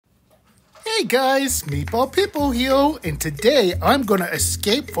Hey guys, Meatball Pitbull here, and today I'm gonna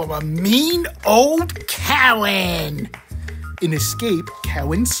escape from a mean old Cowan in Escape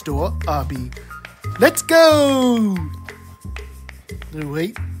Cowan Store Obby. Let's go!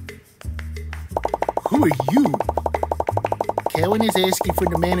 Wait, who are you? Cowan is asking for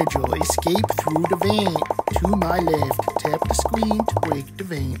the manager. Escape through the vent. To my left. Tap the screen to break the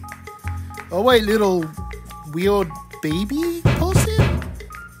vent. Oh wait, little weird baby person?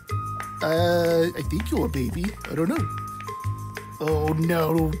 I think you're a baby. I don't know. Oh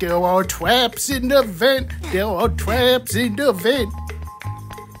no, there are traps in the vent. There are traps in the vent.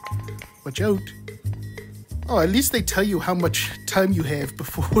 Watch out. Oh, at least they tell you how much time you have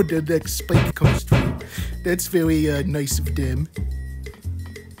before the next spike comes through. That's very nice of them.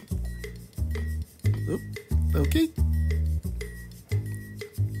 Oh, okay.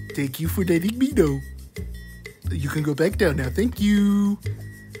 Thank you for letting me know. You can go back down now. Thank you.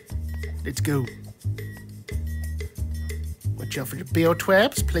 Let's go. Watch out for the bear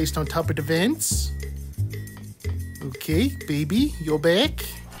traps placed on top of the vents. Okay, baby, you're back.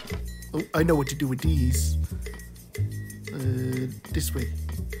 Oh, I know what to do with these. This way.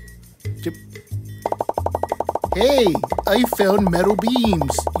 Yep. Hey, I found metal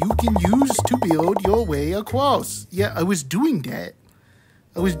beams you can use to build your way across. Yeah, I was doing that.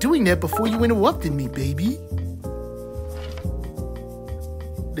 I was doing that before you interrupted me, baby.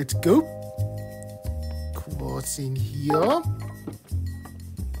 Let's go. Cross in here.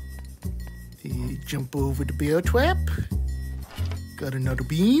 Jump over the bear trap. Got another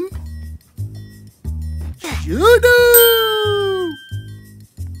beam. Judo!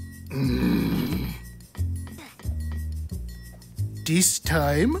 This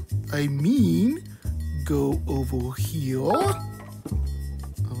time, I mean, go over here.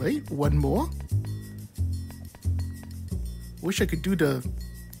 Alright, one more. Wish I could do the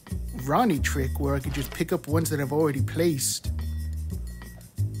Ronnie trick where I could just pick up ones that I've already placed.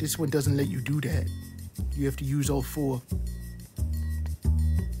 This one doesn't let you do that. You have to use all four.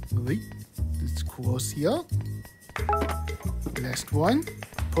 Alright, let's cross here. Last one.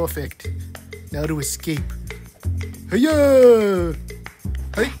 Perfect. Now to escape. Hiya!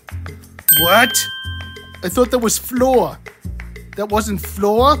 Hey! What? I thought that was floor. That wasn't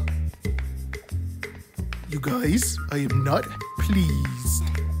floor? You guys, I am not pleased.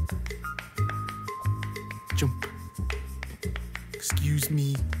 Jump. Excuse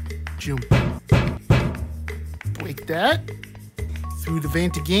me. Jump. Break that. Through the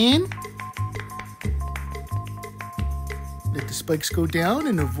vent again. Let the spikes go down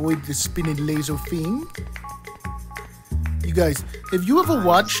and avoid the spinning laser thing. You guys, have you ever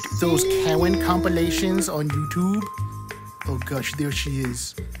watched those Cowan compilations on YouTube? Oh gosh, there she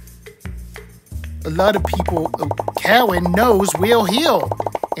is. A lot of people, Cowan knows we're here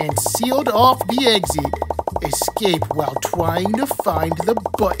and sealed off the exit. Escape while trying to find the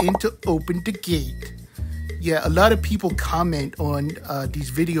button to open the gate. Yeah, a lot of people comment on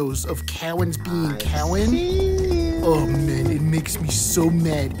these videos of Cowans being Cowan. Oh man, it makes me so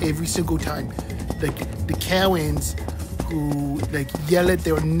mad every single time. Like the Cowans who like yell at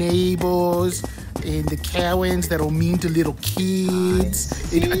their neighbors, and the Cowans that are mean to little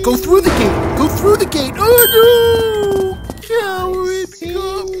kids. And, go through the gate! Go through the gate! Oh no! Cowan,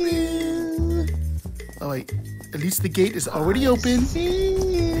 come in! Alright, at least the gate is already open.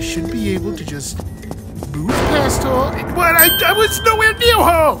 I should be able to just move past her. And what? I was nowhere near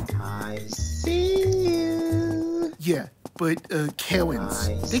her! I see you. Yeah, but Cowans,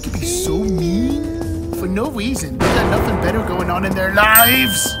 they can be so mean for no reason. They got nothing better going on in their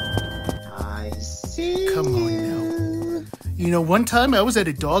lives. Come on now. You know, one time I was at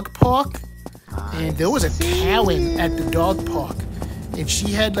a dog park, and there was a Cowan at the dog park, and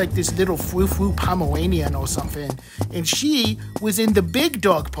she had like this little frou-frou Pomeranian or something, and she was in the big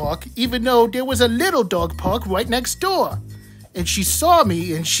dog park, even though there was a little dog park right next door. And she saw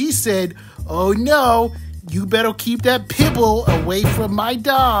me, and she said, "Oh no, you better keep that Pibble away from my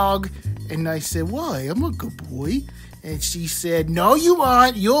dog." And I said, "Why? I'm a good boy." And she said, "No, you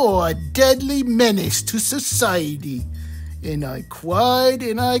aren't. You're a deadly menace to society." And I cried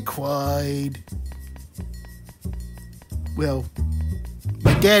and I cried. Well,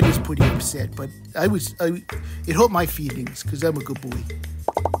 my dad was pretty upset, but it hurt my feelings because I'm a good boy.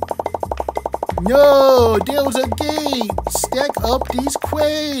 No, there's a gate. Stack up these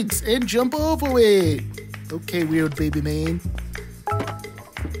crates and jump over it. Okay, weird baby man.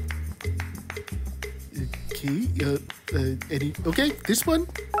 Okay, this one,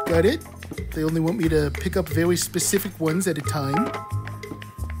 got it. They only want me to pick up very specific ones at a time.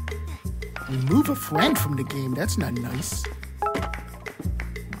 Remove a friend from the game, that's not nice.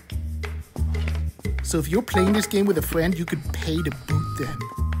 So if you're playing this game with a friend, you could pay to boot them.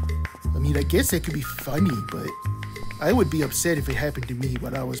 I mean, I guess that could be funny, but I would be upset if it happened to me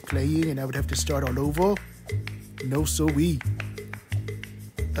while I was playing and I would have to start all over. No siree.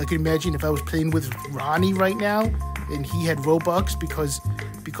 I can imagine if I was playing with Ronnie right now and he had Robux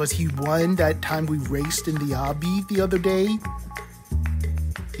because he won that time we raced in the obby the other day,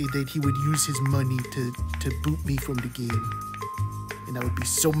 that he would use his money to boot me from the game. And I would be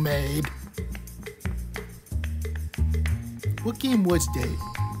so mad. What game was that?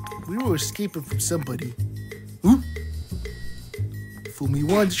 We were escaping from somebody. Ooh. Fool me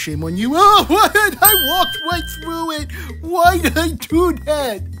once, shame on you. Oh, what? I walked right through it. Why did I do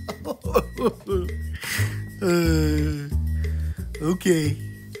that? Okay.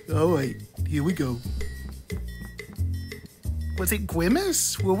 All right. Here we go. Was it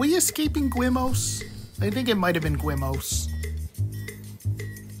Gwimmus? Were we escaping Gwimmus? I think it might have been Gwimmus.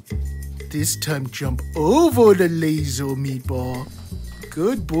 This time jump over the laser, Meatball.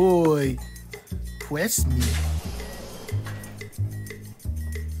 Good boy. Press me.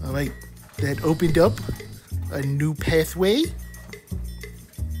 Alright, that opened up a new pathway.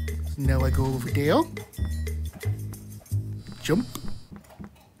 Now I go over there. Jump.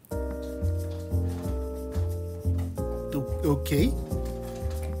 Okay.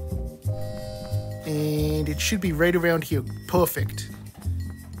 And it should be right around here. Perfect.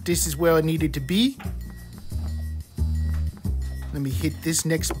 This is where I needed to be. Let me hit this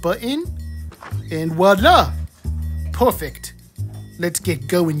next button. And voila! Perfect. Let's get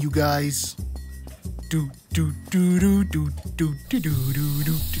going, you guys. Oh,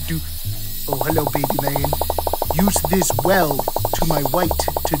 hello, baby man. Use this well to my right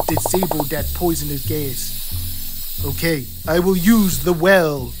to disable that poisonous gas. Okay, I will use the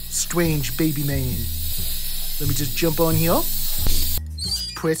well, strange baby man. Let me just jump on here.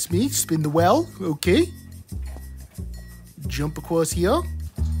 Press me, spin the well. Okay. Jump across here.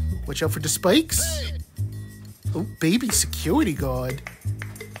 Watch out for the spikes. Oh, baby security guard.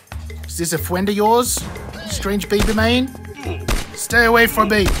 Is this a friend of yours? Strange baby man? Stay away from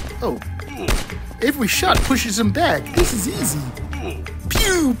me. Oh. Every shot pushes him back. This is easy.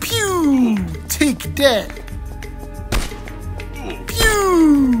 Pew, pew. Take that.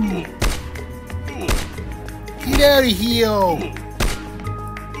 Pew. Get out of here.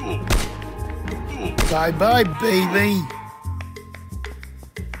 Bye-bye, baby.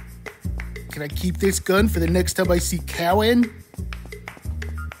 Can I keep this gun for the next time I see Cowan?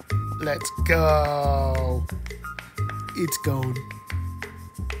 Let's go. It's gone.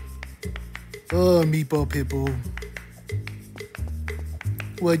 Oh, Meatball Pitbull.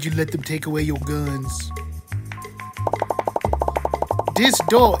 Why'd you let them take away your guns? This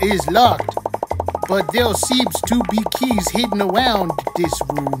door is locked, but there seems to be keys hidden around this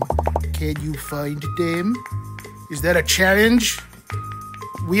room. Can you find them? Is that a challenge?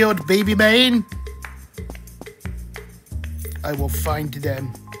 Weird baby man? I will find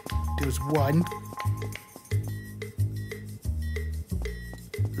them. There's one.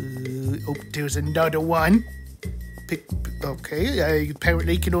 Oh, there's another one. Okay, I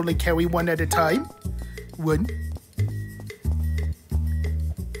apparently can only carry one at a time. 1,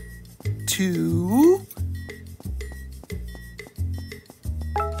 2.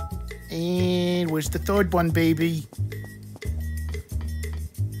 And where's the third one, baby?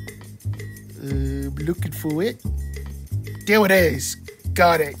 Looking for it. There it is.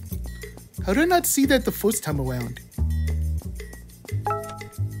 Got it. How did I not see that the first time around?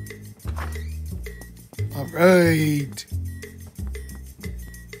 Alright.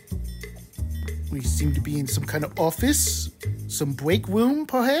 We seem to be in some kind of office. Some break room,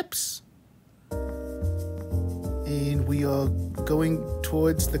 perhaps? And we are going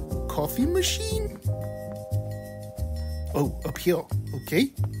towards the coffee machine? Oh, up here.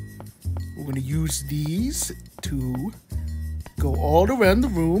 Okay. We're going to use these to go all around the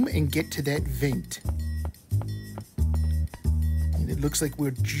room and get to that vent. And it looks like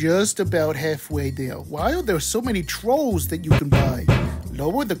we're just about halfway there. Why are there so many trolls that you can buy?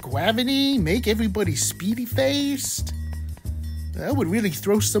 Lower the gravity, make everybody speedy-faced. That would really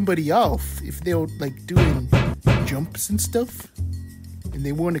throw somebody off if they were like doing jumps and stuff and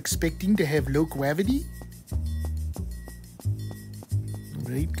they weren't expecting to have low gravity.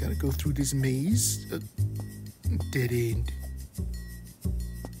 Alright, gotta go through this maze. Dead end.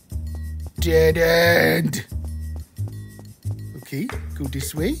 Dead end! Okay, go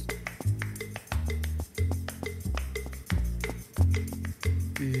this way.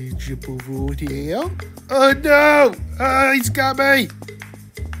 Jump over here. Oh no! He's got me!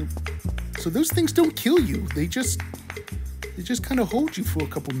 So those things don't kill you. They just kind of hold you for a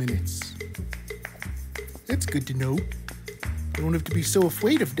couple minutes. That's good to know. I don't have to be so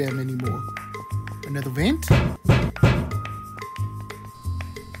afraid of them anymore. Another vent.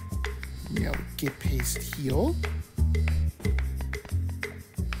 Now get past here. Would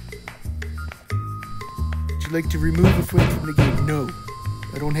you like to remove a friend from the game? No.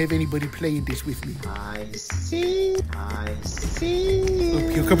 I don't have anybody playing this with me. I see. Oh,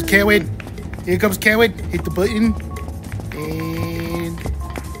 here comes Karen. Here comes Karen. Hit the button. And...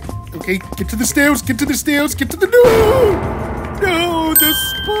 okay, get to the stairs. Get to the stairs. Get to the... no! No, the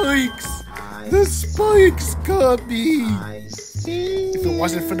spikes. The spikes got me. I see. If it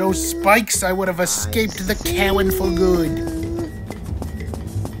wasn't for those spikes, I would have escaped the Karen for good.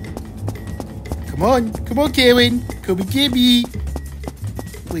 Come on, Karen. Come and get me.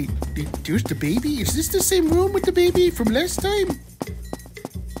 Wait, there's the baby? Is this the same room with the baby from last time?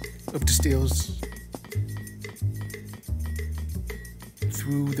 Up the stairs.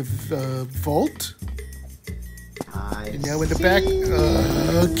 Through the vault. And now in the back.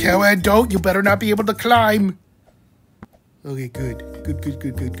 Karen, don't. You better not be able to climb. Okay, good.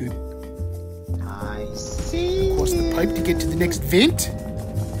 Good. I see. Cross the pipe to get to the next vent.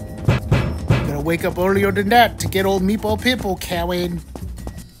 Gotta wake up earlier than that to get old Meatball Pimple, Karen.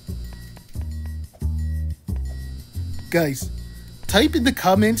 Guys, type in the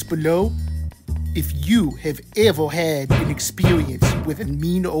comments below if you have ever had an experience with a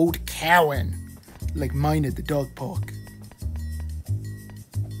mean old Karen like mine at the dog park.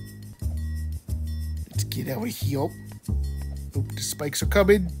 Let's get out of here. Oh, the spikes are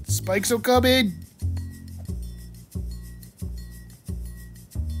coming. Spikes are coming.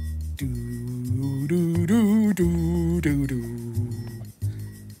 Do.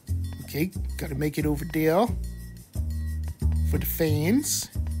 Okay, gotta make it over there. For the fans.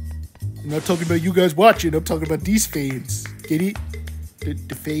 I'm not talking about you guys watching. I'm talking about these fans. Get it?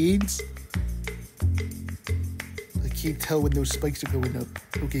 The fans. I can't tell when those spikes are going up.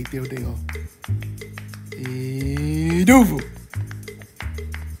 Okay, there they are. And over.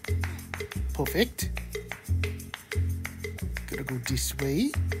 Perfect. Gotta go this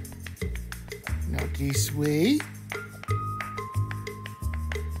way. Now this way.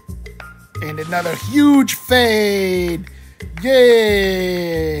 And another huge fan.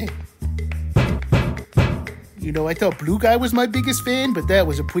 Yay! You know, I thought Blue Guy was my biggest fan, but that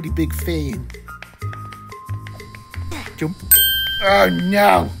was a pretty big fan. Jump. Oh,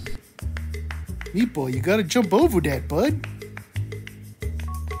 no. Meatball, you gotta jump over that, bud.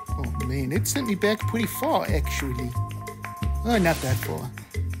 Oh, man, it sent me back pretty far, actually. Oh, not that far.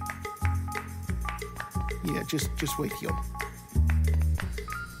 Yeah, just wait here.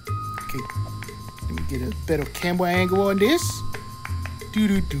 Okay. Let me get a better camera angle on this.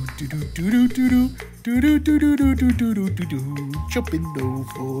 Jumping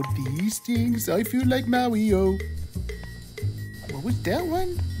over these things, I feel like Mario. What was that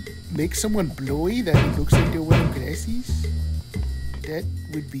one? Make someone blowy that it looks like they're wearing glasses? That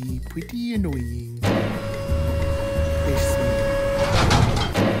would be pretty annoying.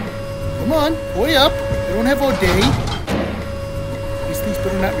 Come on, hurry up. I don't have all day. These things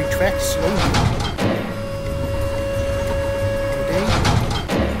better not retract slowly.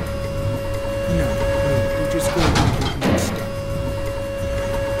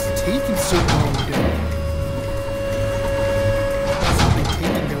 Taking so long, though. They're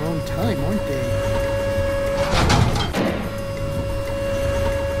taking their own time, aren't they?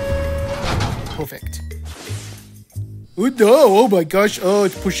 Perfect. Oh no! Oh my gosh! Oh,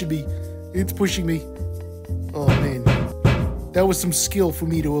 it's pushing me. It's pushing me. Oh man, that was some skill for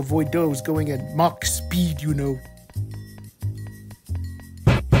me to avoid those going at Mach speed, you know.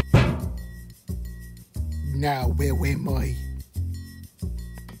 Now, where am I?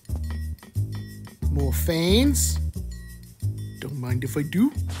 More fans. Don't mind if I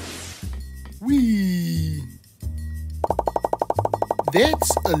do. Whee!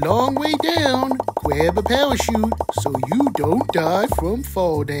 That's a long way down. Grab a parachute so you don't die from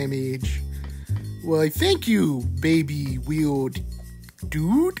fall damage. Why, thank you, baby weird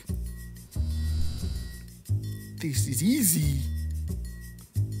dude. This is easy.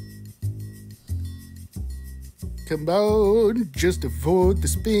 Come on, just avoid the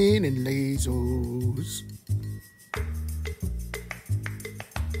spin and lasers.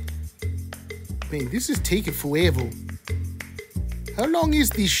 Man, this is taking forever. How long is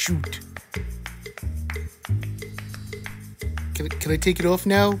this shoot? Can I take it off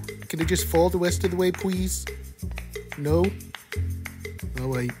now? Can I just fall the rest of the way, please? No?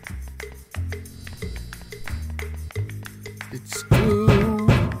 Alright. Let's go.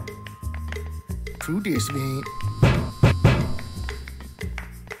 Through this, man.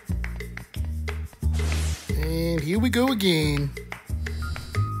 And here we go again.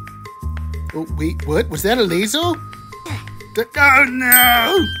 Oh, wait, what? Was that a laser? Oh,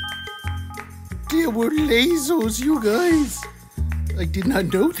 no! There were lasers, you guys. I did not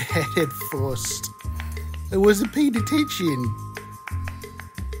know that at first. I wasn't paying attention.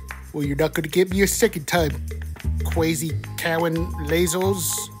 Well, you're not going to get me a second time, crazy Cowan lasers.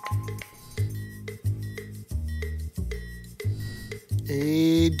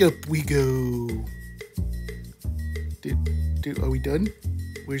 And up we go. Are we done?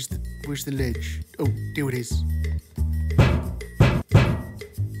 Where's the ledge? Oh, there it is.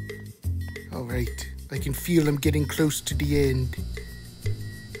 All right, I can feel I'm getting close to the end.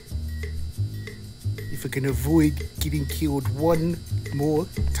 If I can avoid getting killed one more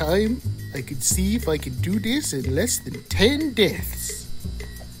time, I can see if I can do this in less than 10 deaths,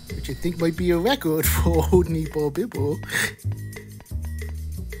 which I think might be a record for old Meatball Bibble.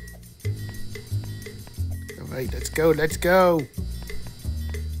 All right, let's go, let's go.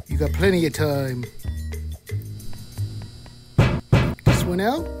 You got plenty of time. This one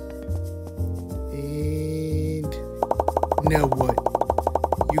out. And now what?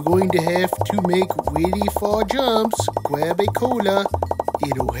 You're going to have to make really far jumps. Grab a cola.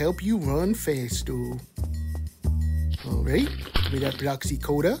 It'll help you run faster. Alright, give me that Bloxy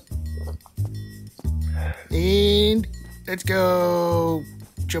cola. And let's go.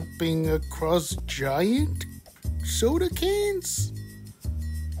 Jumping across giant soda cans.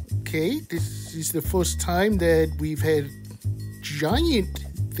 Okay, this is the first time that we've had giant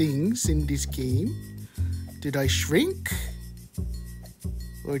things in this game. Did I shrink?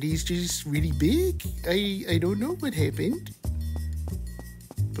 Or are these just really big? I don't know what happened.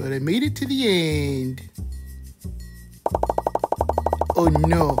 But I made it to the end. Oh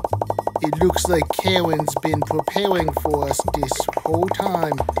no. It looks like Karen's been preparing for us this whole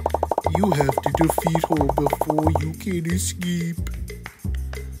time. You have to defeat her before you can escape.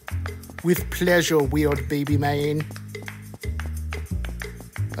 With pleasure, weird baby man.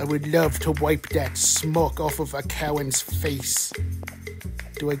 I would love to wipe that smoke off of a Karen's face.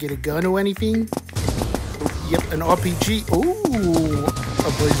 Do I get a gun or anything? Oh, yep, an RPG. Ooh,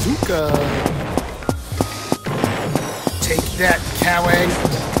 a bazooka. Take that, Karen.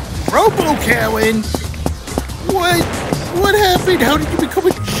 Robo-Karen! What happened? How did you become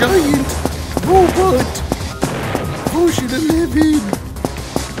a giant robot? Version 11.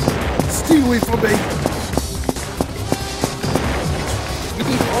 Stay away from me.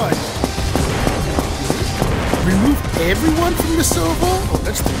 Really hard. Remove everyone from the server? Oh,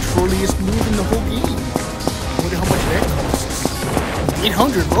 that's the trolliest move in the whole game. I wonder how much that costs.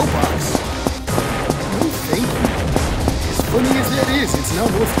 800 Robux. No, thank you. As funny as that is, it's now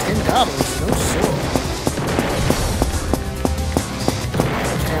worth $10. No, sir.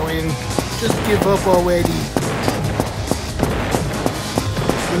 Karen, just give up already.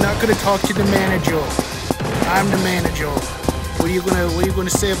 We're not gonna talk to the manager. I'm the manager. What are you gonna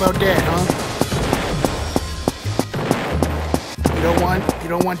say about that, huh? You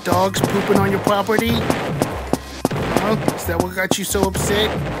don't want dogs pooping on your property? Huh? Is that what got you so upset?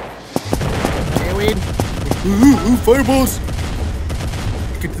 Karen? Ooh, fireballs!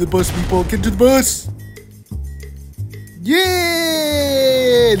 Get to the bus, people. Get to the bus!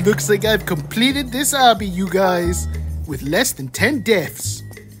 Yeah! Looks like I've completed this obby, you guys, with less than 10 deaths.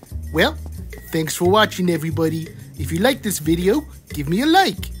 Well, thanks for watching, everybody. If you like this video, give me a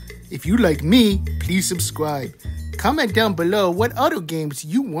like. If you like me, please subscribe. Comment down below what other games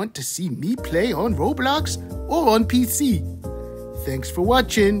you want to see me play on Roblox or on PC. Thanks for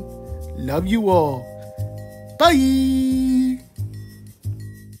watching. Love you all. Bye!